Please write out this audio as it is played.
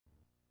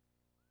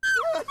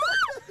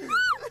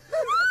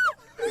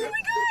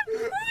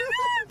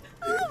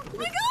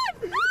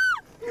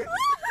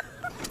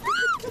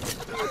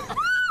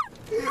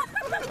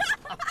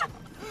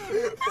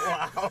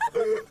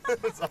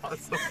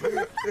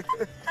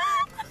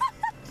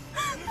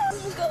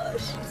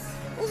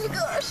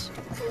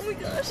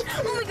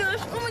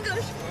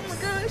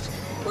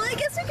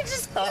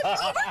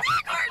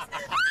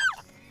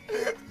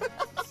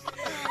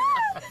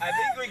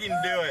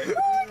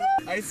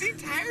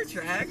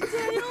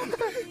Daniel?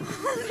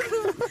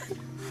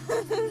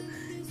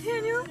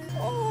 Daniel?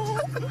 Oh,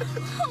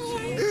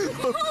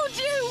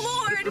 dear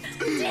Lord!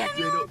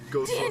 Daniel! Go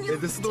slow. Hey,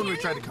 this is the one we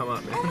tried to come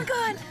up, man. Oh my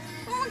God!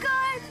 Oh my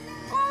God!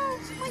 Oh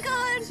my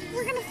God!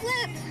 We're gonna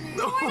flip!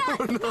 No,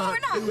 we're not. No, we're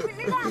not.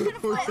 We're not gonna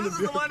flip. This is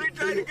the one we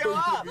tried to go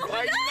up. Oh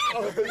my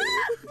God!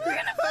 We're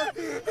gonna flip!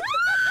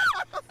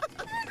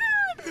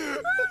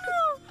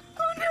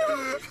 Oh no!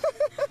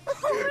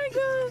 Oh my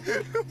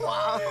God!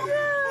 Wow.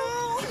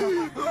 Oh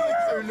no!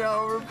 So now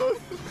we're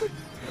both.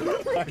 Oh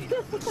my God!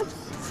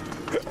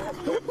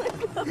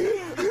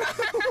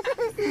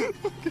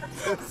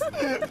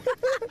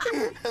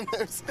 And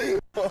there's B.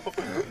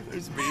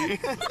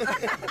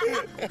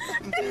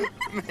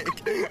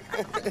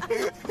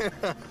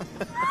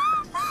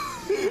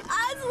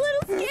 I was a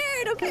little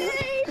scared, okay?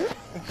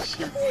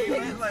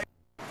 Like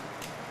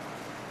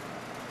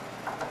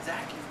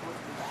Zach, you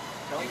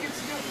can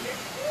still hear.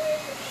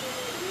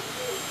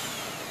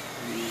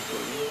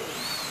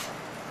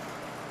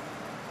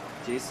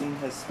 Jason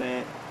has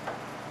spent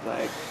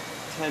like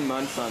 10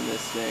 months on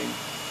this thing,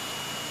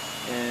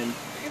 and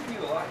They're giving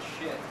you a lot of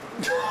shit.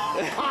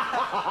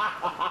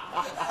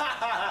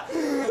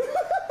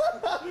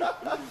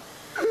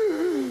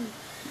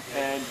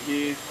 and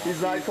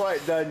he's not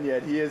quite done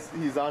yet.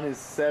 He's on his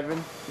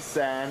 7th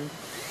sand.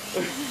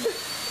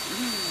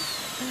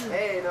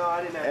 Hey, no,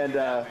 I didn't have and to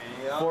do that,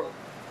 man.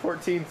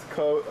 14th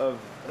coat of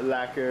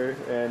lacquer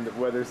and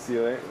weather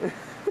sealant.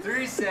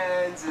 3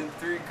 sands and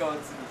 3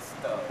 coats of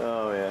stuff.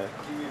 Oh yeah.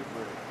 Give me a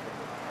break.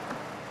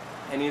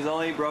 And he's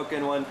only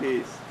broken 1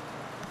 piece.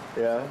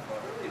 Yeah.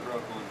 He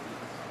broke 1 piece.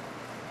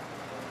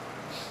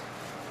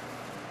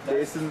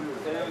 Jason.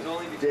 And it was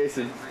only because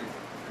Jason.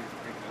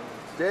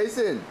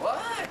 Jason.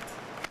 What?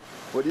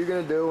 What are you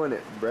gonna do when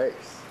it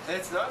breaks?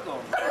 It's not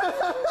going to break.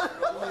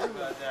 Don't worry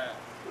about that.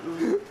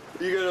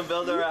 You gonna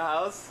build her a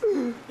house?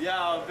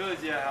 Yeah, I'll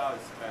build you a house,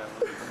 man.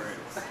 Look at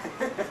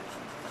breaks.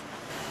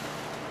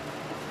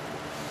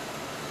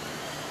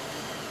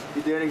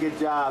 You're doing a good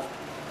job.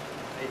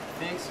 I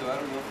think so. I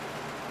don't know.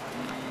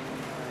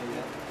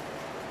 Yeah.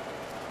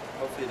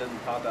 Hopefully it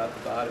doesn't pop out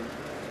the bottom.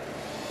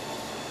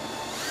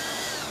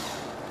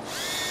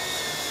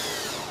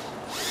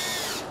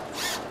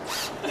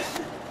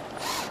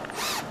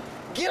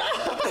 Get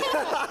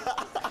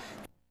out!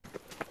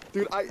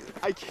 Dude, I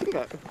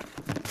can't.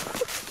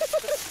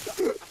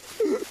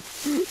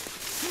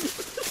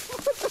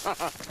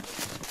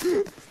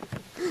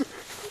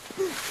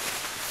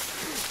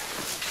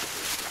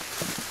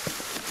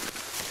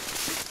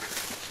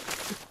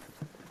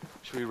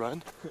 Should we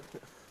run?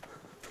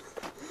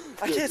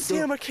 I can't see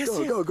him. I can't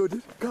see him. Go,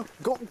 dude. Go,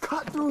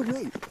 cut through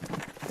me.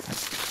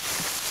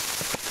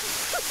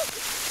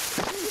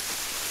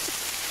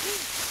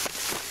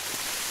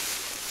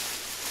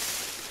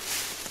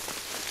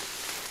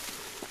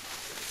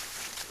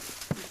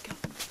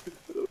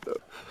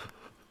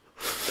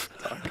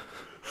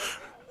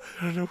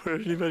 I don't know where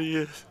anybody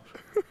is.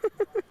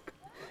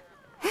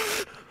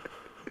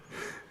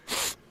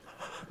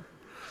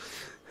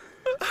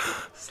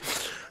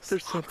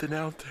 There's something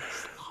out there.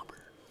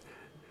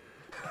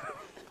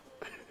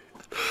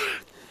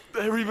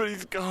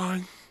 Everybody's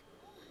gone.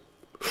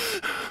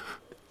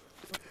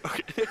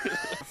 Okay.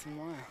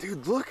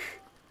 Dude, look.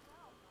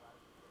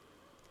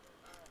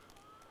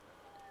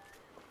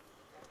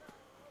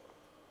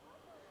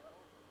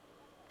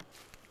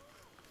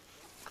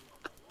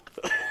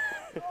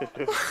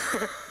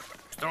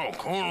 Oh,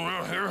 cold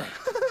around here.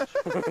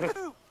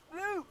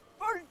 Blue,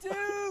 part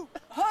 2.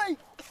 Hi.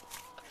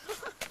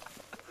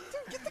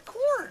 Dude, get the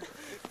cord.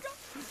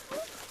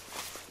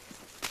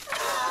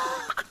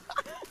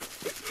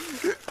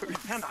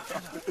 I don't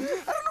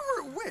know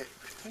where it went.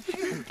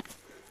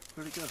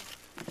 Where'd it go?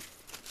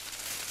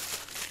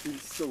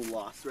 He's so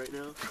lost right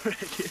now.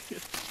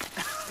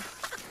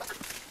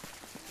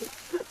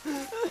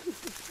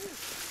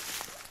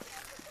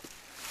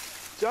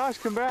 Josh,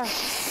 come back.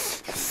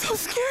 I'm so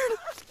scared.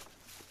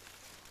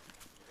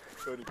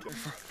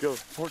 Go.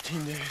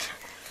 14 days.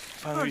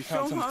 Finally, we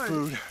found some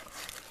food.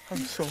 I'm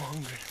so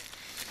hungry.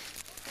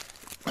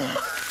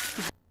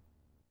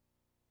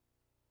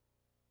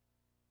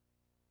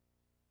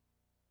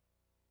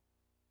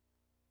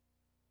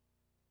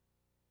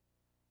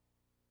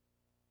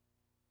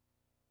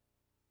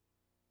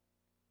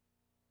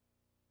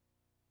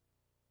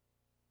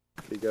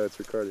 There you go, it's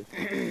recording.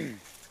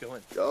 It's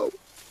going. Go.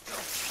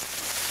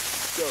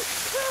 Go.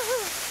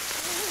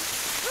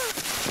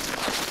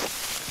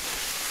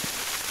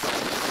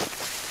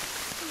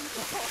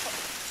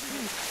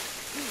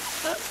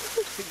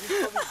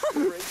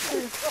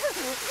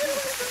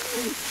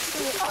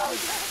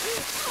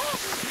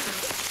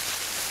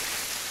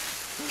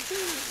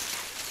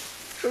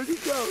 Where'd he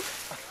go?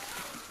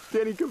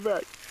 Danny, come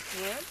back.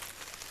 What?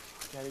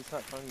 Daddy's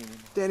not funny anymore.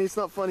 Danny, it's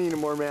not funny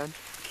anymore, man.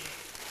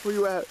 Where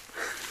you at?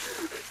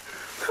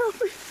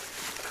 Help me.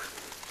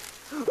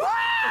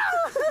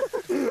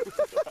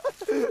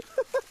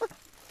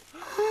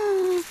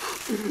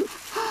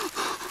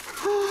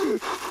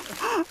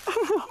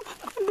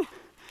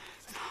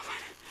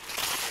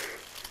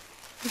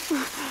 I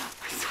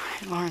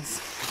swear, Lawrence.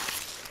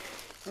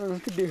 I don't know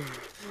what to do.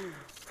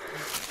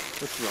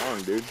 What's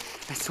wrong, dude?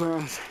 I swear I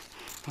was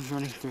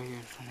running through here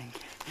or something.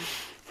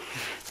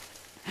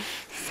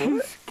 So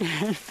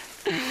scared.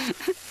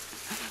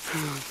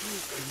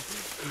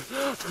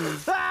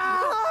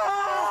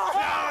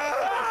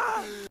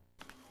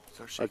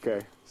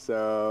 Okay,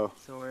 so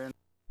we're in.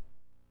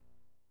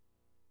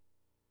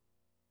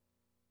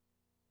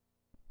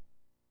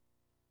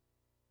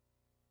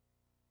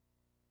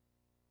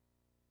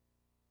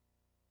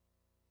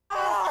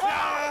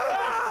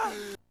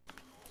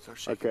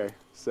 okay,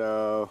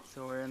 so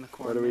we're in the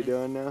corn what are we maze.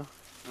 doing now?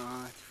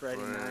 It's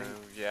Friday night.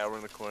 Yeah, we're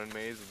in the corn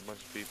maze with a bunch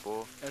of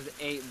people. There's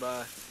 8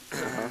 bucks.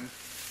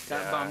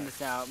 That Yeah. bummed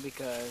us out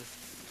because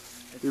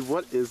Dude,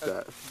 what is a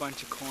that?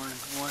 bunch of corn.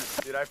 What?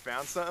 Dude, I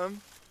found something,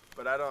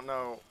 but I don't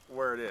know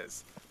where it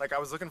is. Like, I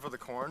was looking for the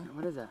corn,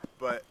 What is that?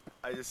 but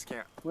I just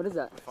can't What is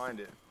that? find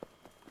it.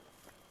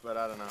 But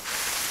I don't know.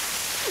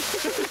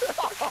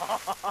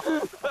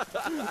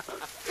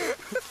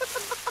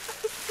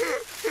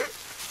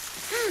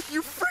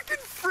 You freaking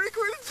freak!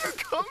 Where did you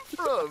come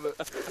from?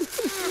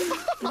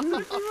 You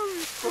weren't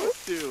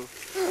supposed to.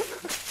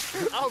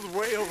 I was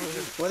way over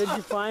there. What did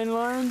you find,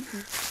 Lauren?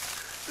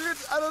 Dude,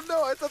 I don't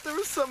know. I thought there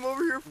was some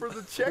over here for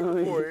the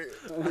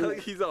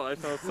checkpoint. He's all, I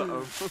found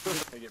something.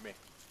 Hey, get me.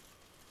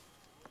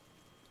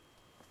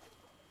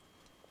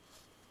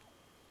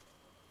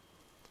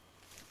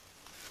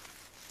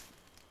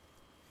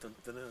 Dun,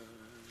 dun, dun.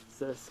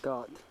 Sir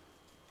Scott.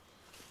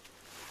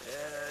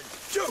 And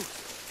Joe!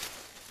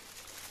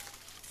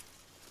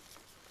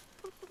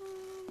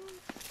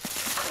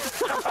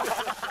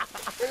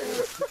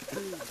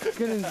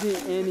 Couldn't see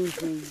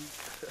anything.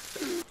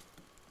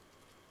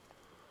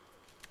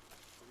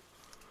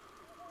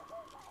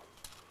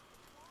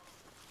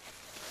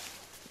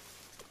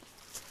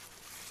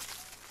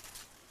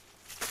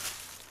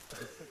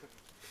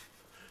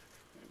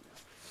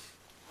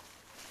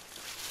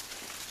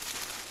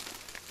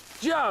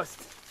 Joust!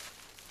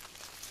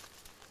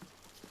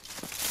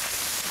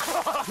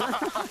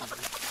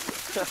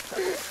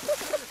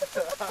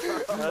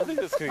 I think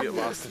it's gonna get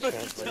lost in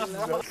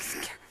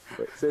translation.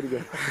 Wait, say it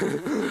again.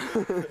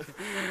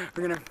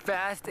 We're gonna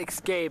fast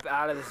escape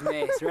out of this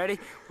maze. Ready?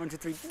 1, 2,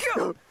 3,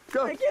 go!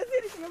 Go! I can't see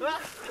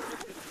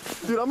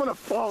anything. Dude, I'm gonna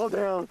fall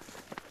down.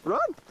 Run!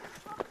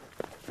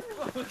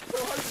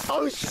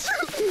 Oh shit!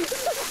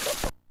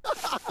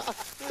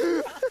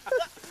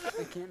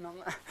 I can't know.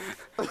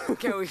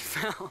 Okay, we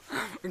fell.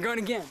 We're going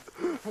again.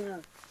 Hang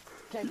on.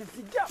 Okay, I can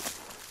see. Go!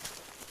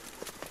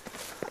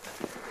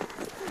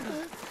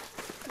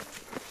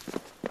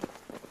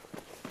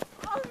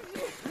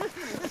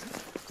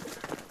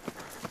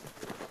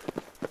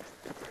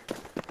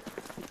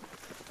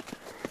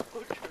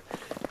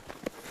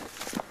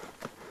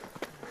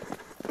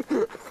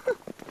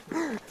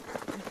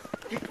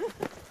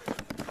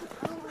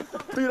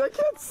 Dude, I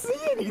can't see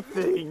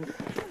anything.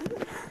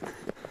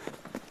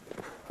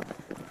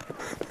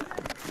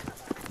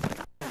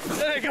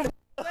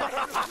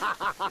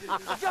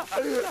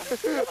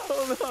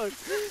 Hold on.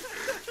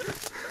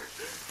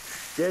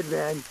 Good,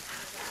 man.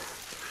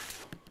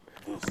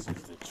 This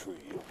is the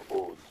tree of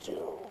old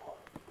Joe.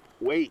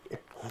 Wait.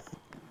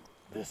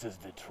 This is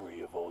the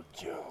tree of old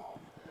Joe.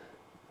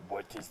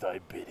 What is thy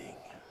bidding?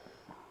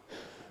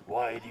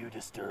 Why do you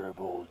disturb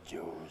old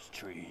Joe's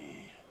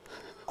tree?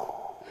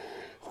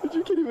 But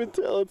you can't even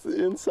tell it's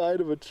the inside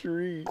of a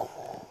tree.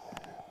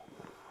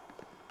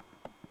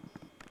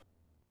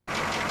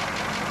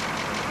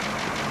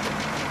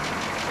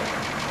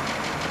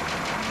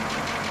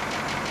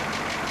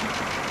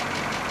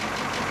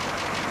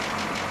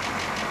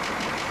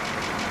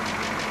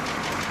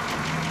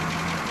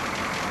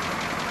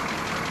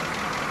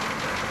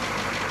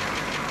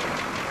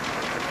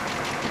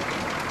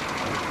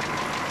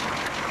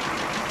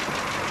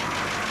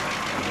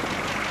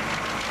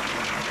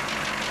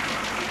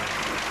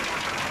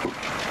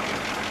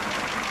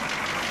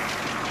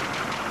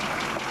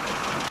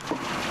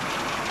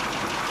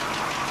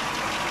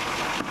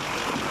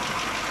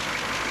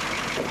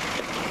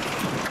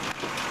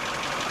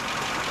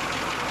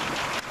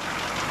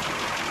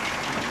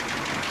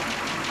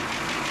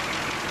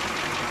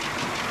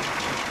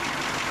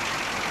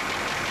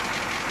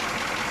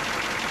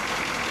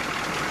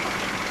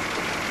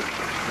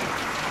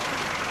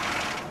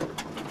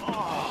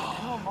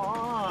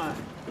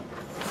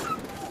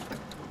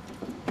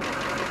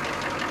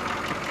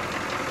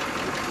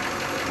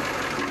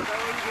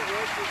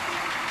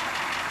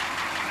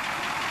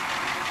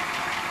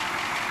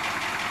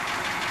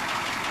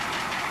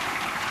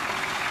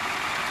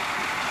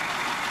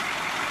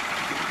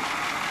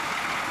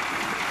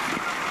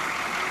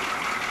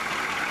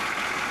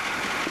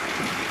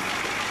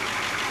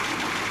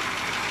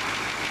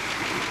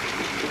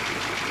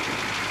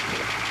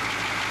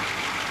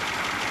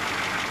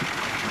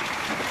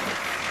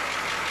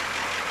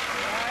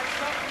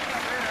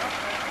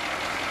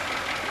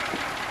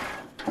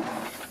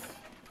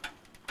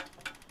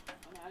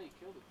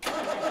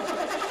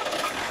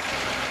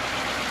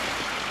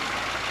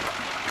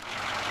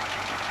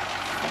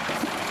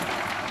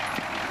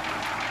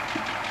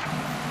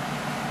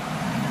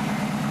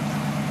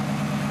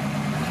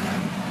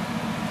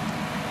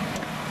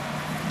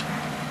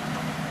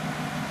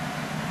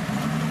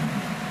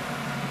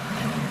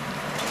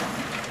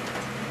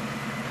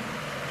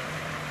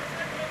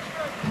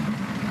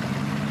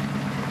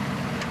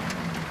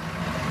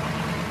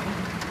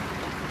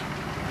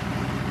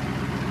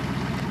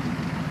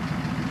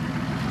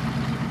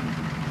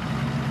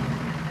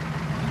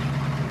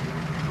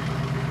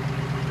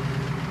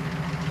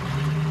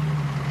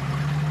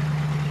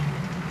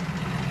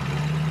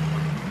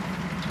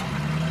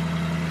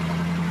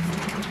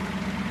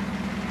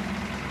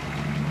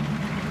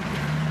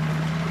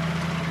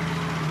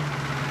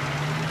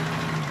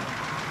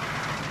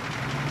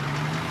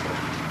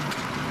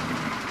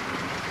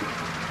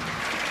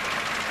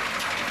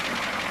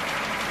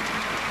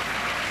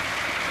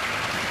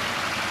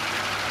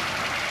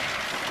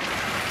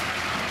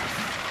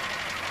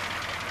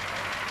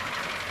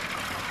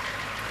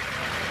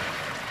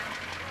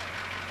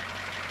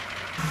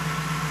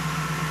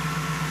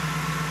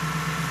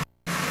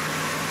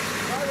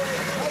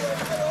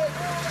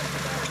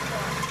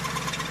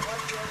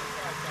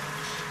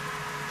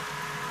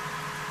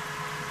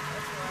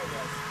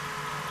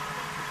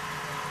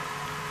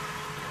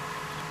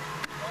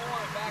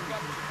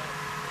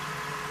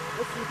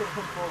 Let's see if they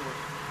come forward.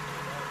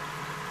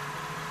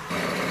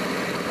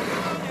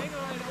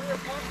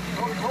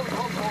 Hold.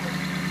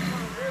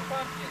 Rear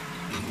pumpkin.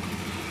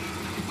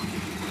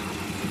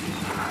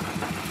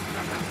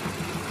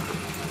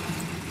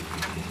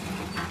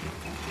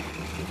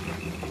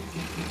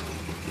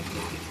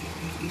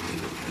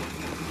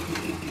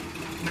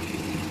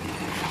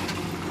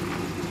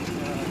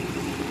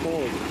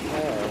 Holy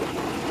cow.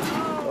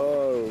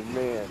 Oh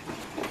man.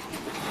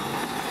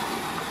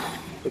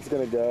 It's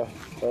gonna go.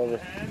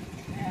 Over.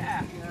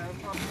 Yeah.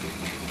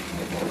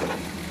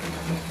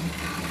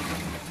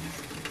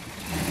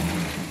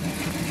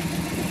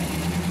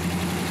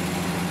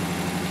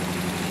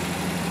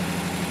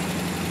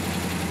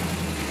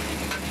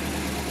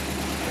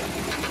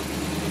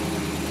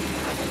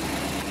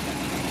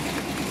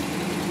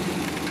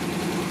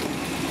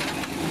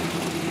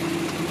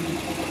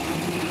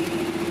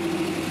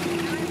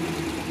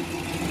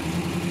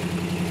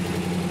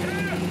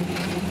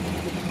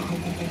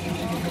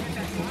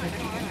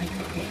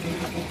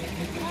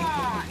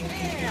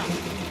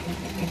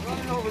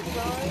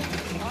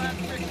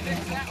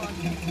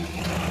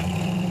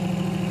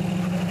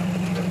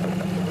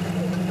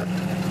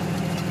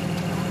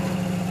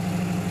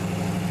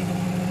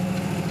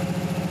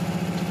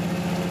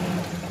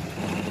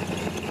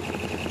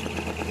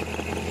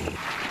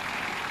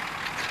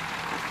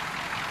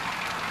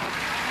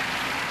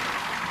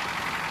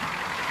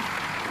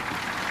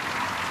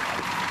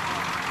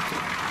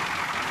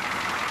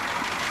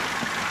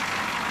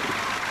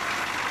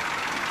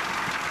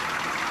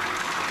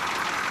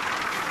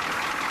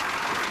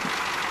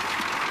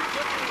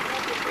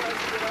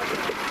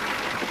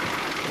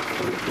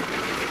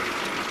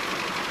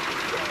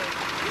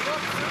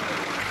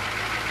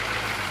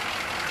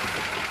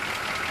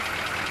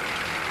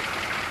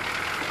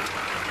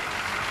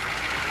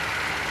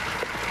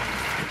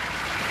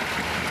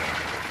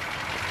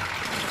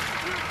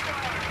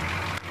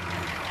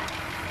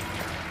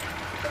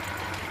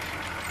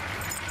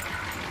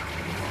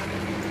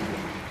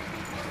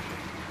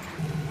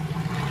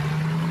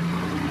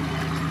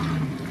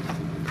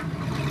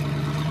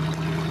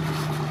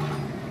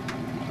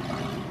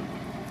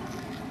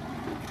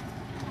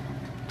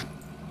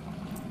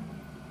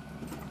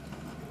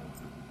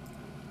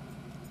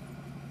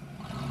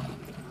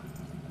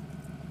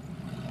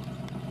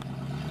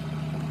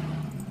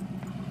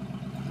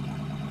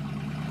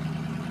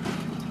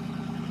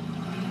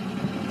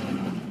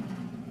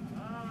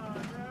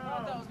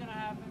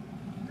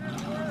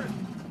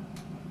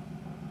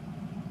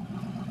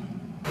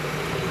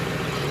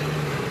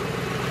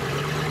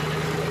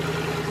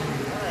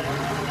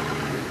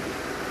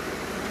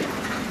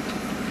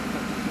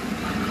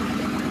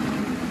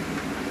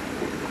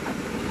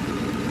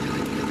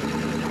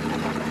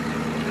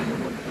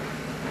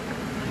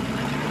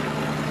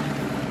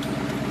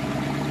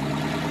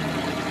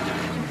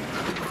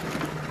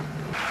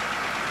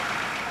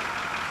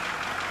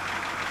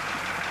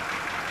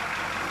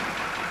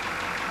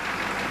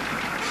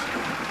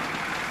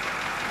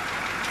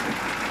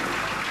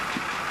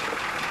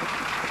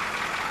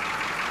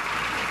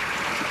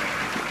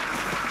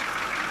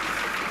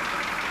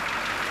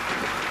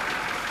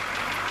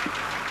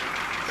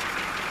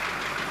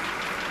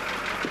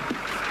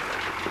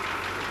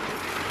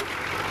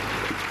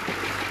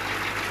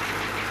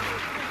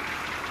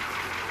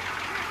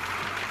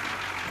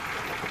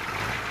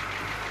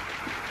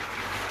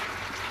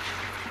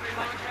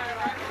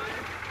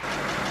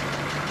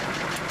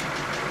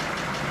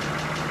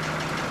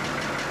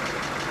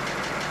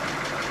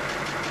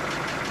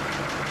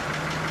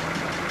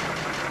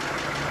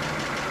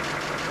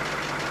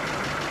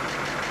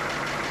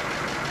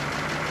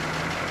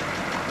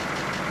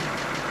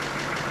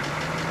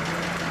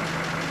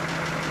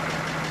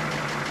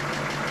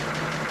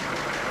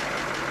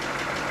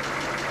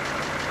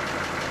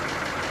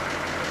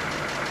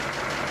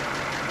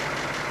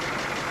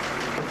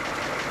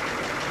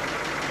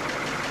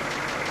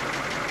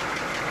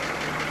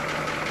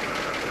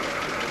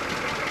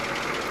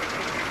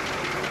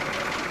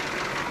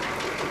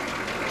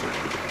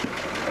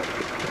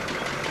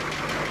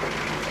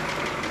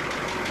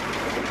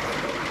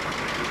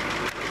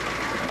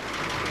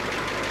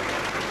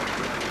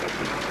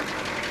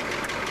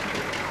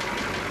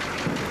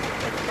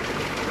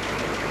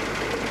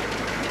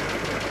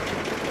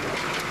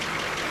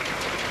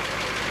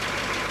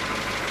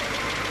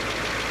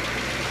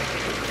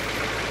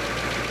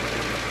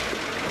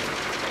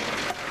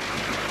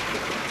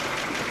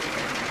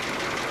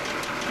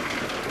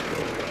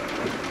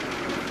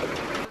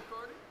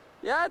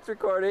 Yeah, it's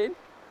recording,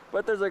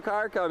 but there's a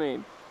car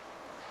coming.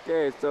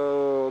 Okay,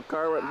 so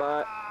car went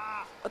by.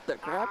 What the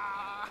crap?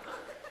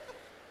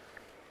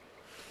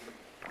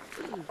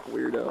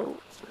 Weirdo.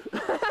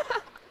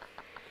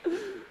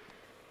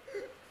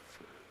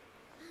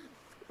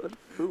 What a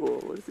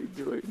fool, what is he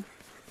doing?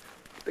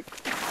 Get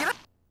up!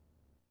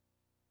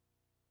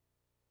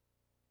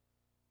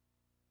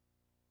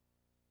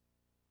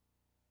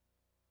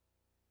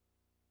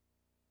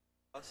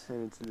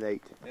 And it's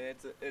late. And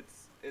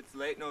it's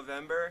late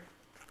November.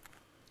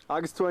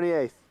 August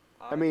 28th.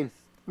 I mean,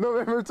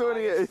 November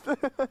 28th.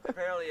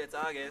 Apparently it's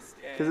August.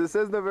 Because it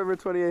says November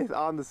 28th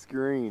on the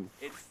screen.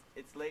 It's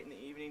late in the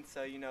evening,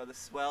 so you know the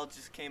swell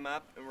just came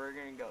up, and we're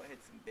gonna go hit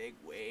some big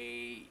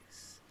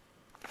waves.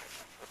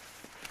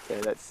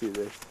 Okay, let's see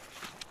this.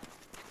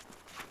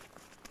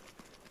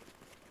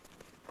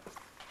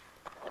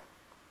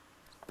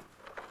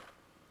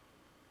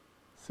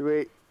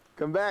 Sweet.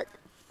 Come back.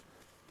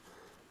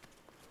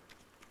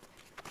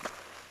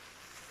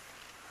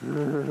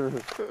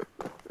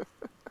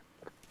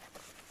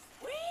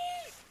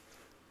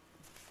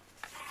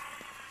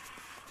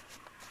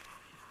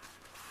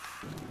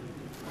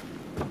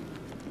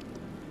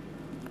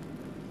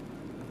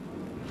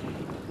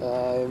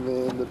 I'm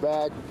in the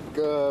back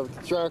of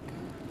the truck,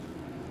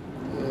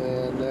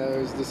 and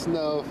there's the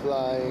snow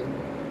flying.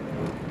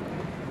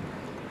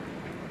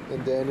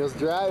 And Daniel's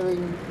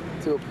driving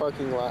to a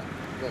parking lot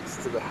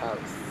next to the house.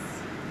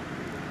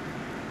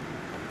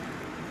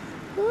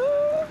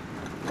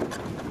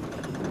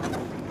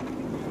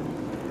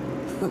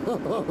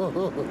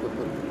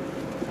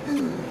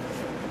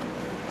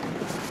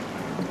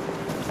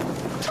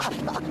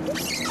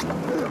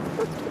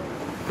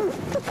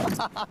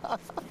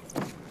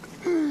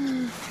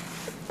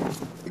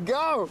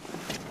 Go!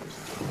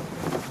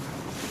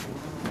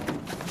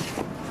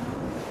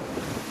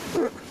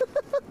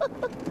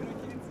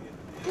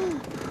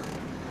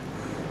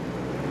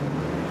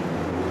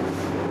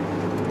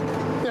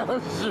 Oh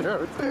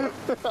shoot!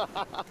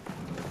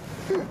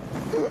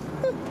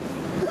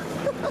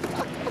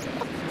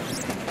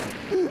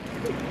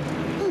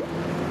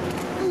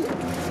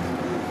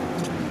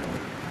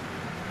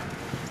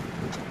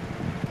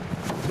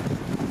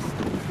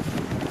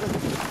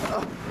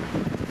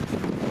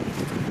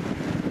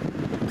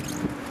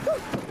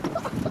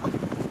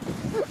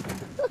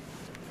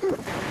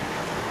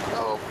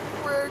 Oh,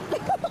 frick!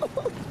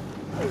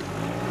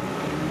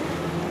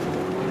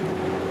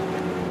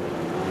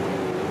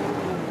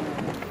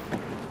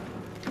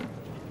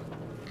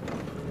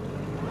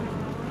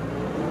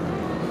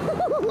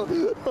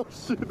 Oh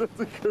shit, that's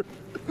a curve.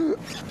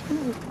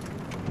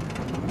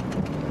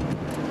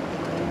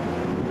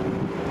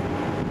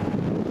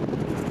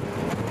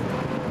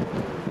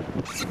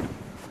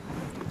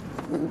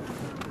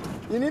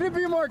 You need to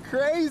be more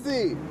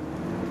crazy.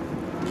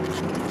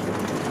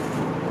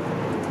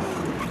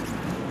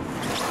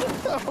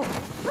 Oh,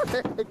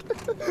 frick.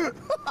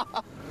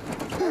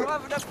 I don't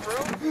have enough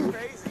room to be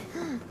crazy.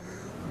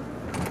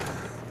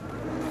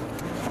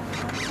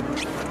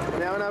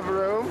 Now enough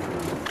room.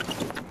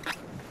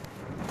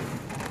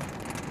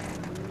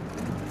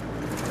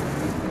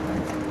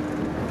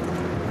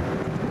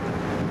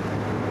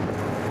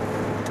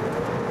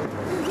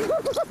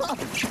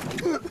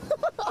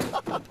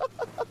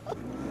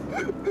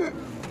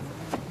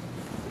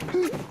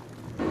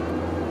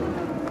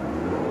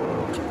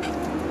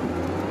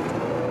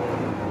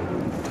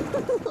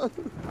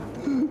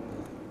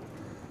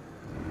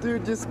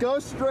 Dude, just go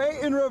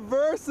straight in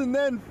reverse and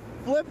then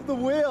flip the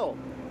wheel.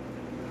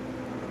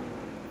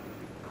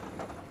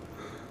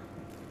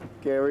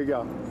 Okay, here we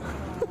go.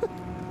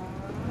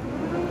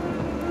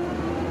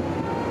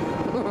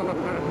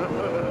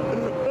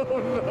 Oh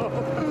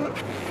no.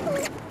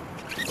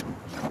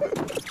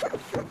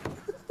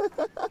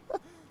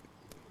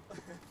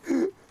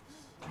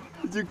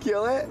 Did you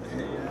kill it?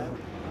 Yeah.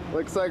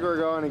 Looks like we're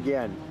going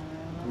again.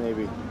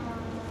 Maybe.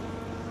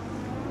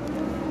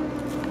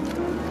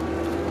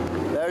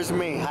 There's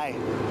me. Hi.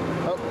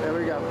 Oh, there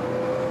we go.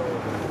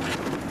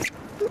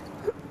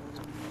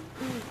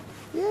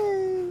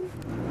 Yay!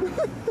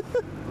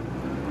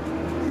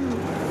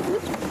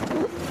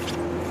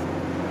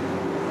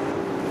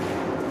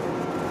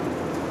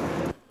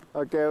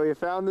 Okay, we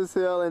found this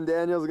hill and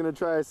Daniel's gonna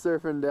try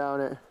surfing down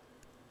it.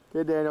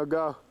 Okay, Daniel,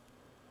 go.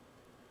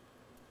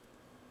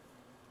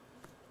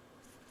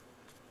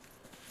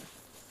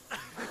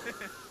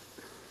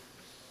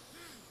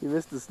 You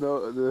missed the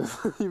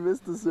you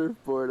missed the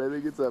surfboard. I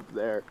think it's up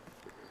there.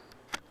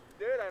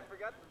 Dude, I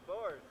forgot the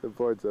board. The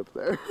board's up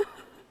there.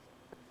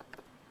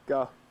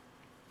 Go.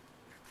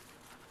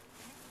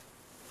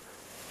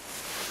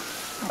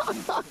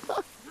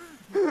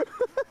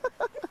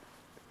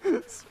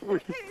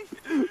 Sweet.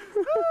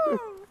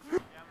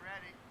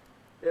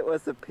 It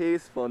was a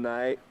peaceful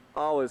night.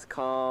 All was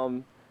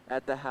calm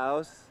at the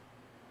house.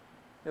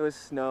 It was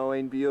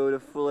snowing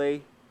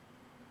beautifully.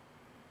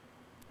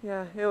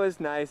 Yeah, it was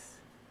nice.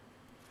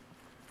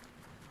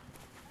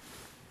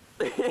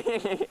 I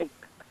didn't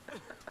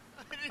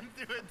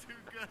do it too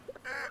good.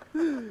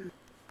 You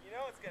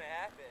know what's gonna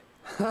happen.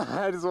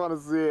 I just want to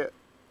see it.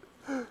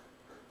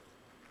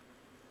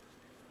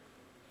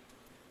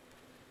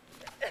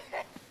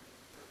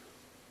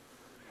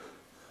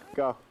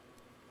 Go.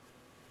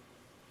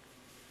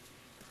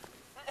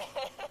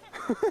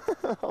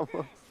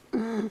 Almost.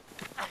 It's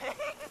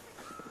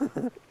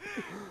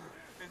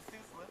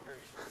too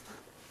slippery.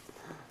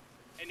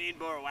 I need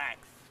more wax.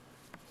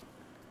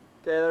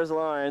 Okay, there's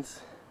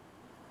Lawrence.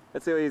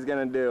 Let's see what he's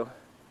gonna do.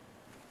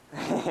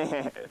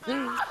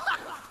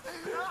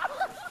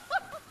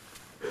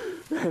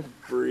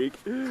 Freak.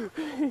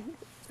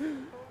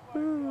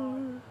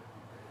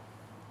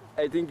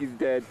 I think he's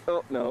dead.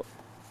 Oh no,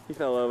 he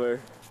fell over.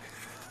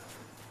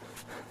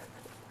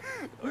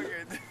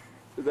 Okay.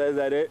 Is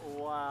that it?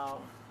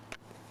 Wow.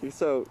 He's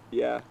so,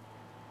 yeah.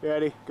 You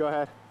ready? Go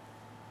ahead.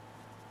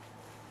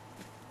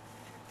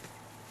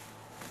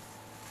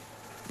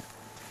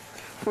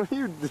 What are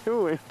you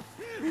doing?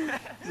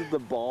 Is it the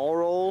ball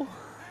roll?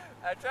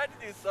 I tried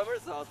to do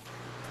somersaults.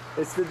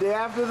 It's the day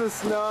after the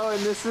snow,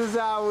 and this is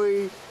how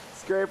we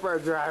scrape our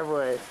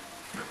driveway.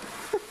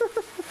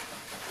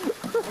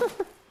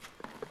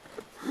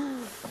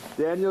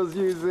 Daniel's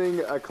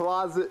using a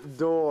closet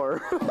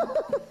door.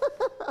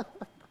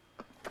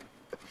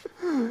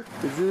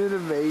 Isn't it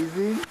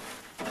amazing?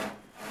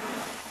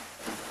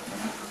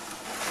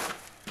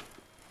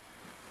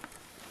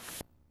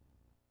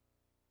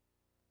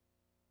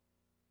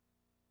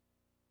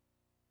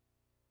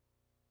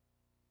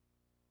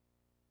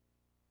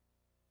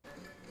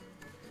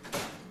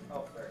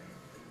 Oh, sorry.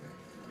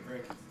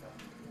 Drinking stuff.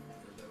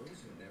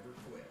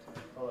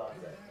 Hold on a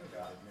second.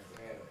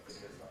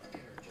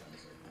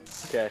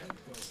 Okay. I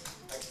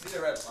can see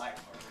the red light.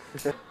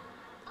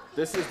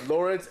 This is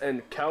Lawrence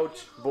and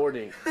couch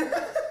boarding.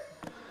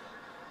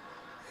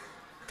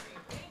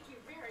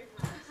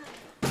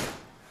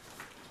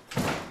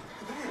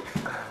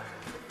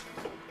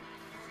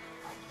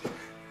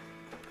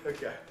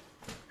 Okay.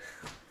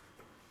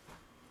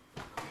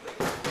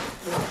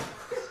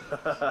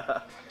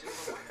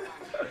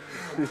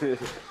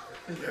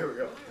 There we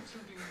go.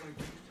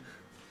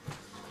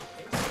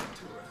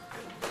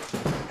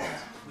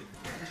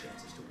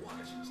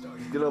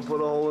 He's gonna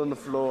put a hole in the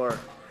floor.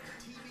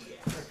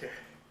 Okay.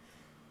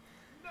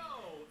 No,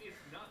 it's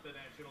not the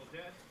national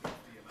debt. It's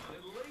the amount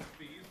in late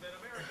fees that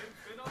Americans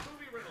spend on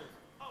movie rentals.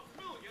 $1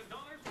 million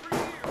per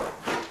year.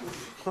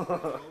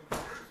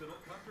 Personal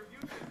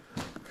contribution.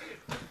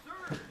 It's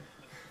absurd.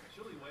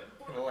 Especially when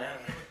for a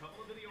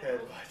couple of video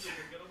rentals, you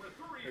can get over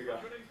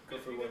 350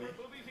 different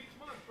movies each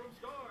month from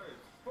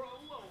Stars for a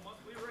low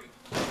monthly rate.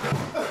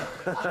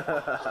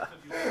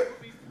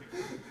 Movies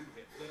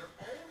hits that are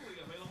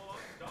only available on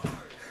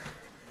Stars.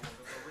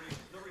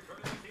 The Return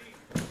of the King.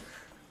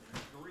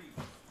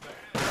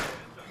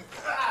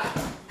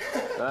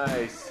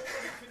 Nice.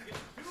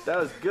 That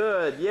was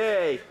good.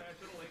 Yay.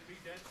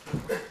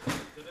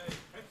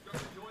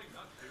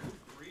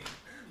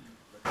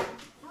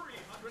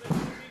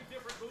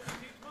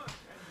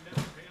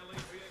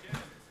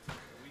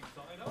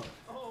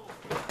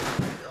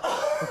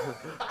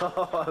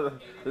 Oh,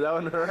 that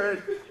one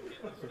hurt?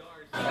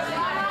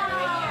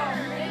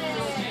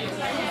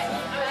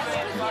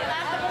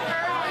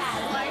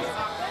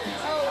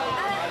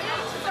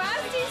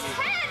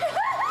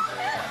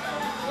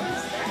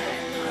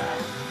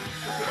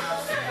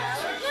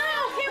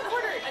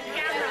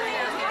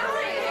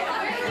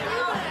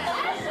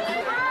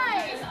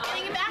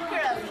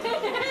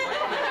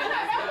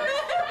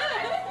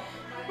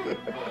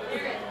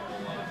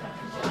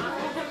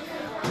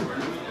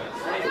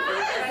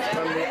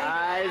 From the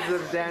eyes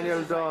of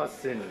Daniel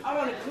Dawson. I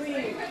want to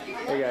clean.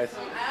 Hey guys.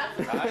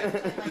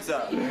 What's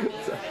up? Look.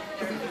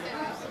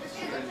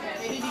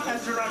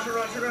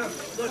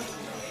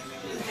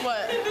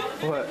 What?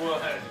 What?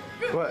 What?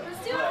 What?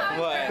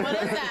 What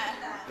is that?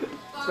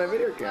 It's my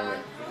video camera.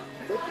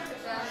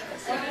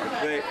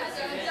 Wait.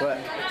 What?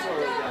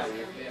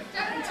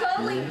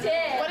 Totally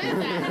did. What is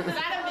that? Is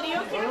that a video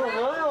camera?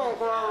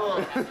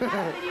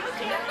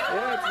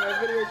 Yeah, it's my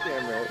video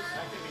camera.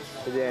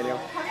 Hey Daniel.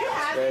 Have you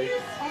had Hey.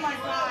 these? Oh my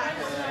god.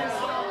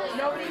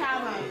 Nobody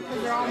has them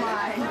because they're all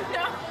mine.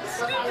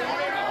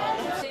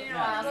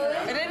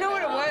 I didn't know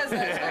what it was.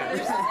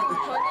 There's something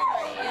cooking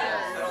right here.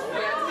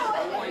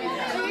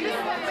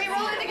 Wait,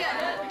 roll it again.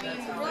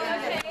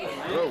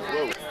 Whoa,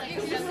 whoa.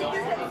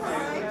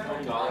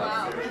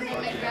 Wow.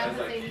 I grabbed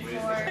the thing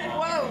before.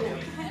 Whoa.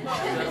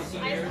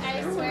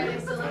 I swear they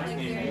still look like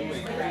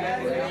serious.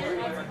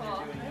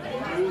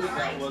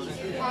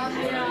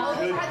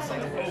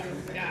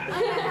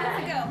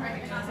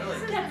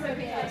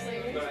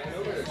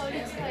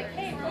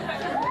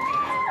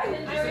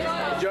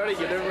 Did you already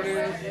get everybody?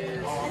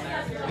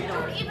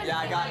 Yeah,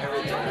 I got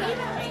everything.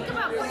 Think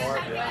about what it's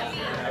like to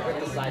I read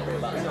the cycle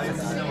about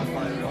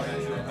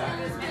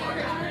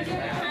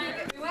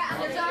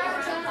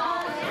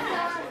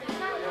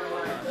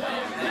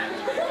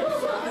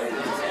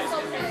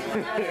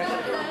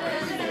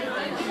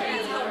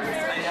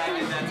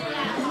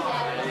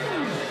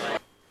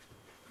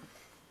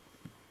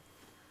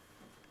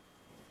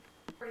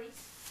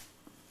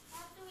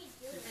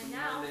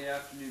Monday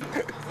afternoon.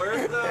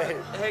 Where's the?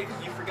 Hey,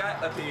 you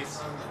forgot a piece.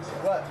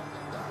 What?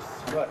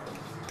 What?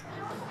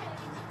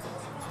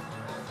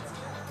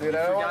 Dude, I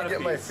don't want to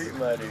get my feet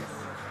muddy.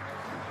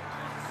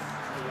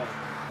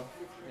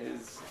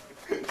 Is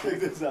Check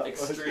this out.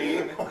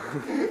 extreme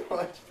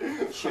Watch.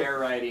 chair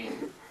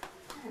riding.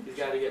 He's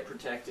got to get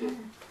protected.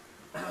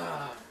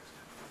 All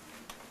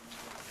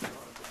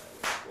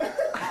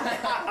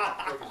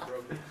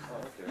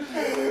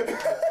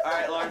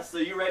right, Lawrence. So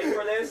you ready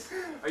for this?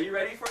 Are you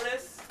ready for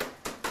this?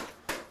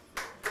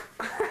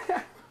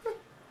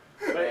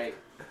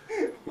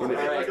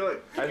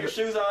 your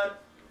shoes on.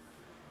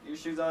 Your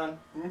shoes on.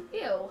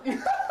 Ew.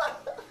 They're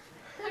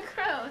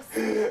gross.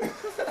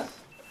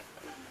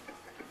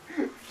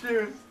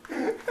 Shoes.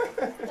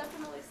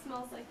 Definitely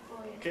smells like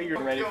boy. Okay,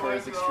 you're ready for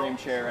his extreme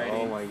chair riding.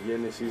 Oh my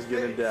goodness, he's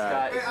gonna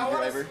die.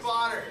 Scott is the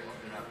driver.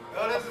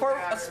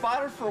 A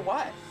spotter for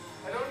what?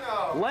 I don't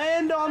know.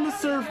 Land on the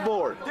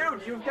surfboard.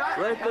 Dude, you've got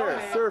Right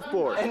there,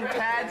 surfboard. and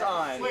pads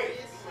on.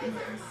 Wait. Let me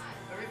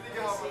think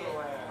of how I'm gonna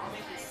land.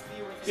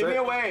 Give me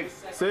a wave.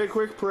 Say a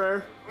quick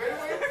prayer. Wait.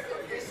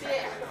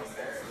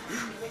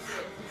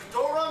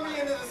 Don't run me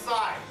into the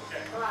side.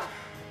 Okay. Come on.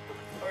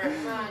 Okay.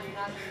 Come on, you're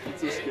not doing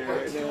He's scared right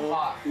now.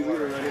 He's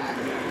gonna run into me.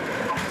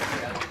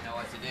 Doesn't know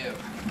what to do.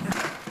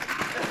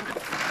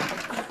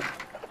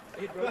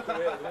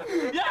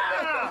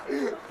 Yeah!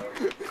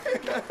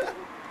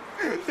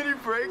 Did he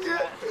break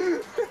it?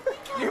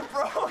 You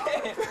broke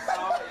it.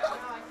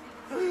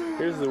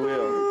 Here's the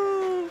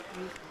wheel.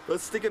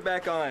 Let's stick it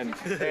back on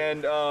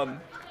and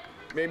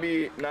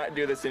maybe not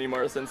do this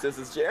anymore since this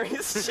is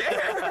Jerry's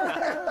chair.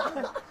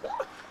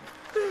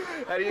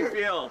 How do you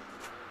feel?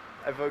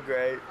 I feel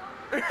great.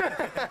 I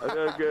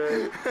feel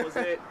good. Was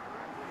it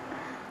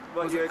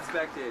what you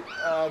expected?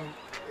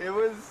 It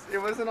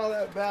wasn't all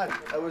that bad.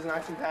 I wasn't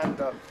actually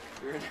padded up.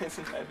 You're nice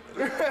and bad.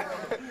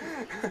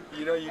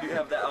 You know you do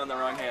have that on the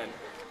wrong hand.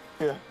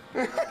 Yeah.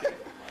 Okay.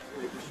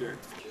 Making sure.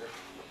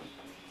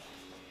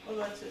 Oh,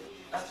 that's it.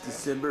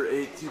 December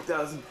 8,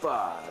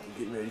 2005. I'm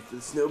getting ready for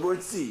the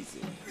snowboard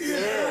season.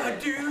 Yeah,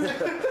 dude.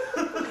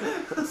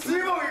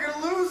 Zero, you're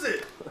gonna lose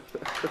it.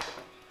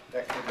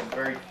 That could have been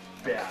very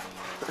bad.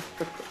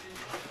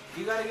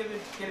 You gotta get a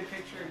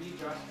picture of you,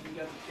 Josh. You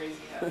got the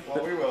crazy hat.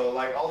 Well, we will.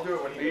 Like, I'll do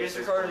it when he Are you does just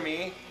his. recording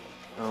me?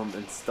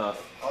 And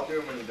stuff. I'll do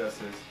it when he does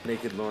his.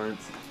 Naked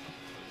Lawrence.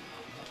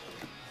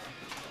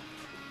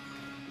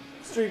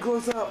 Street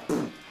close up.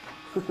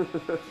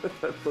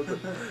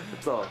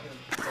 That's all.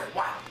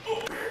 Wow.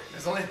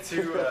 There's only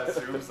 2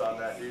 zooms on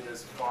that, dude.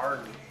 There's far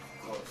and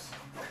close.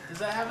 Does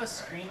that have a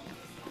screen?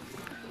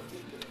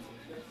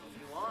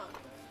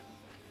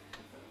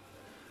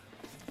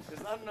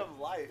 There's not enough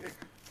light. You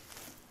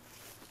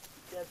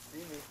can't see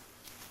me.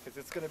 Because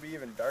it's going to be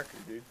even darker,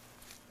 dude.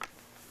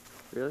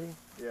 Really?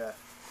 Yeah.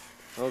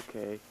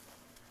 Okay.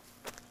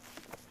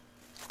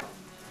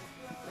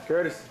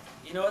 Curtis.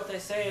 You know what they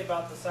say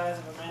about the size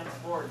of a man's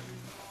board?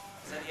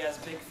 Is that he has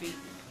big feet.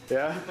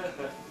 Yeah?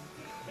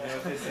 You know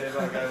what they say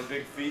about a guy with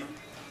big feet?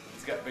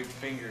 He's got big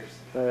fingers.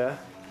 Oh yeah?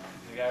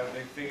 The guy with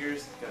big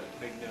fingers, he's got a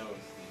big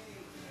nose.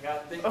 I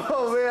got big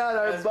Oh man,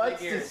 our Has butts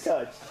big just ears.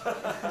 touched.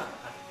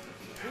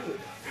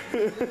 The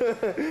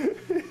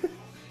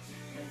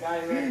guy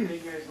who has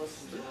big ears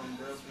listens to them.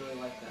 Girls really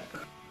like that.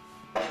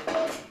 Is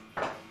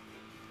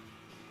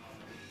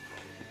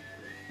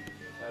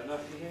that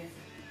enough for you?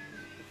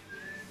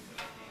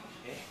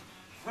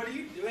 What are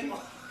you doing?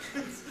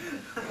 It's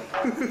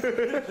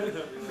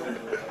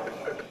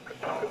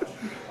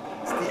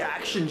the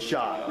action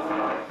shot.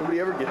 Nobody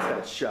ever gets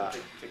that shot.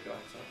 Take it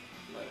off, so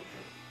let it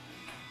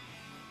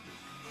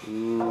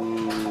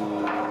Ooh.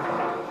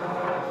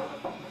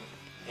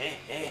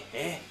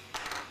 Hey,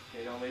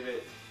 don't leave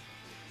it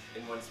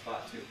in one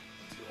spot too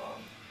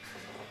long.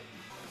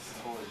 It's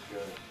totally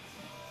good.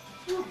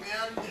 Ooh,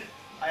 man.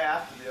 I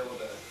have to be able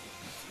to.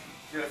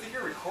 Dude, I think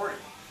you're recording.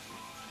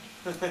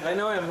 I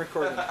know I'm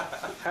recording.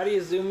 How do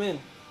you zoom in?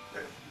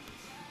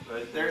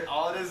 But there,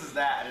 all it is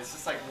that, and it's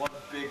just like one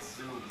big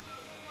zoom.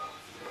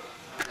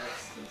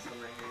 That's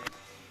right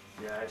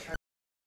here. Yeah, I tried.